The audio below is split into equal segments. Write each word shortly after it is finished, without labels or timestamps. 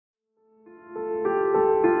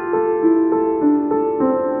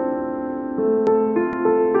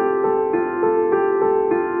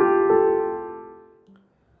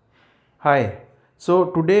Hi,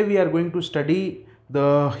 so today we are going to study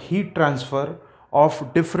the heat transfer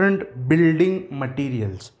of different building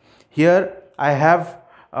materials. Here I have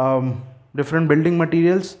different building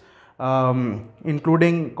materials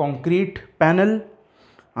including concrete panel.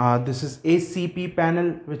 This is ACP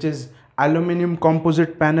panel, which is aluminum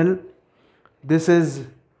composite panel. This is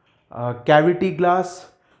cavity glass.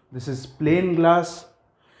 This is plain glass.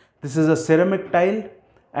 This is a ceramic tile,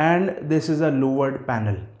 and this is a lowered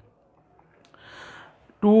panel.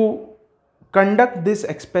 To conduct this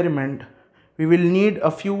experiment, we will need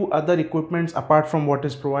a few other equipments apart from what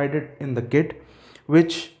is provided in the kit,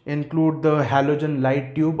 which include the halogen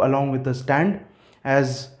light tube along with the stand,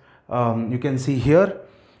 as you can see here.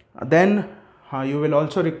 Then you will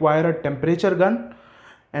also require a temperature gun,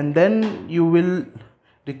 and then you will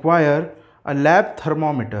require a lab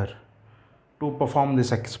thermometer to perform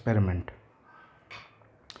this experiment.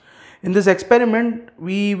 In this experiment,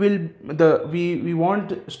 we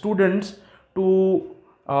want students to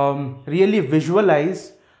really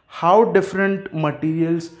visualize how different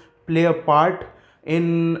materials play a part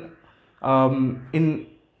in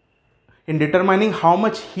determining how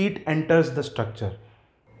much heat enters the structure.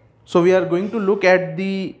 So we are going to look at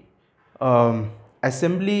the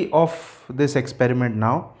assembly of this experiment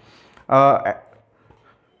now.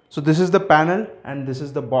 So this is the panel and this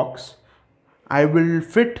is the box. I will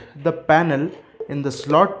fit the panel in the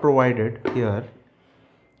slot provided here.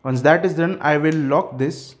 Once that is done, I will lock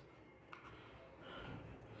this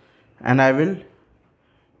and I will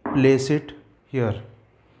place it here.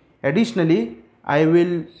 Additionally, I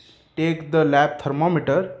will take the lab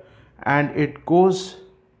thermometer and it goes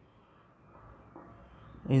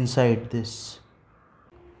inside this.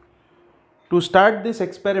 To start this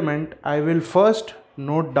experiment, I will first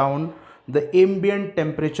note down the ambient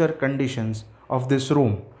temperature conditions of this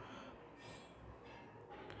room.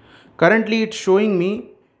 Currently it's showing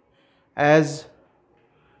me as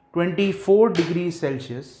 24 degrees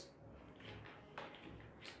Celsius.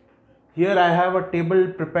 Here I have a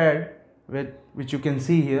table prepared which you can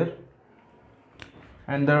see here,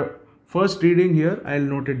 and the first reading here I'll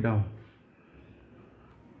note it down.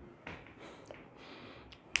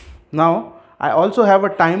 Now I also have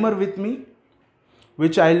a timer with me,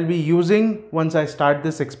 which I'll be using once I start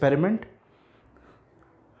this experiment.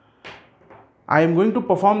 I am going to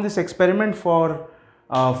perform this experiment for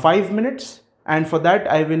 5 minutes, and for that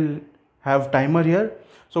I will have timer here.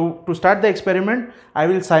 So to start the experiment, I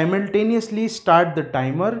will simultaneously start the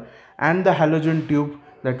timer and the halogen tube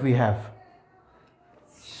that we have.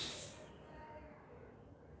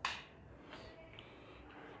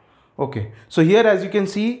 Okay, so here as you can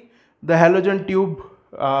see, the halogen tube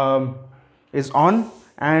is on,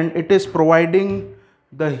 and it is providing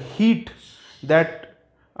the heat that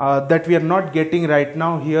we are not getting right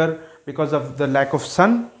now here because of the lack of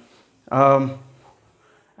sun.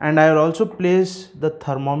 And I will also place the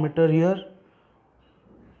thermometer here.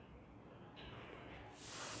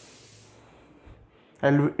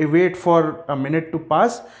 I'll wait for a minute to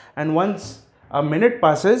pass, and once a minute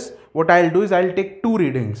passes, what I'll do is I'll take two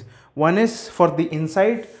readings. One is for the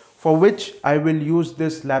inside, for which I will use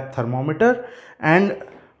this lab thermometer, and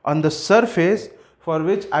on the surface, for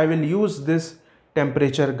which I will use this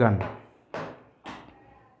temperature gun.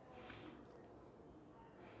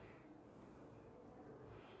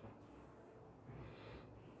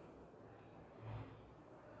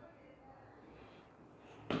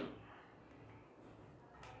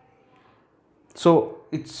 So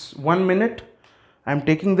it's 1 minute. I'm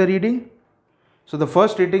taking the reading. So the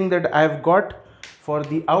first reading that I've got for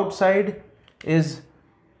the outside is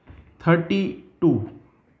 32,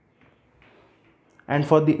 and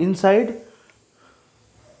for the inside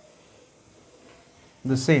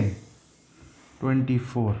the same,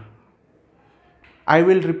 24. I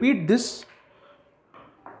will repeat this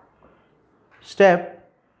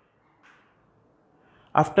step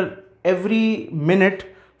after every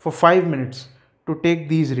minute for 5 minutes to take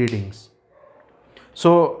these readings.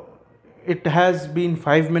 So it has been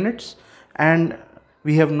 5 minutes, and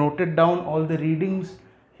we have noted down all the readings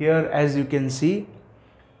here, as you can see.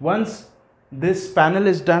 Once this panel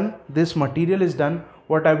is done, this material is done,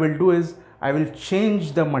 what I will do is I will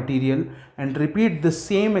change the material and repeat the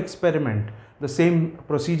same experiment, the same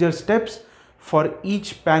procedure steps for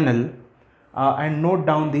each panel, and note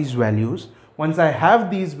down these values. Once I have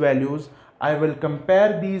these values, I will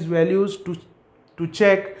compare these values to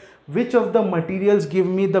check which of the materials give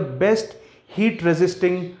me the best heat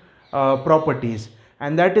resisting properties,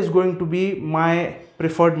 and that is going to be my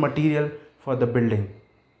preferred material for the building.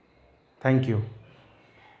 Thank you.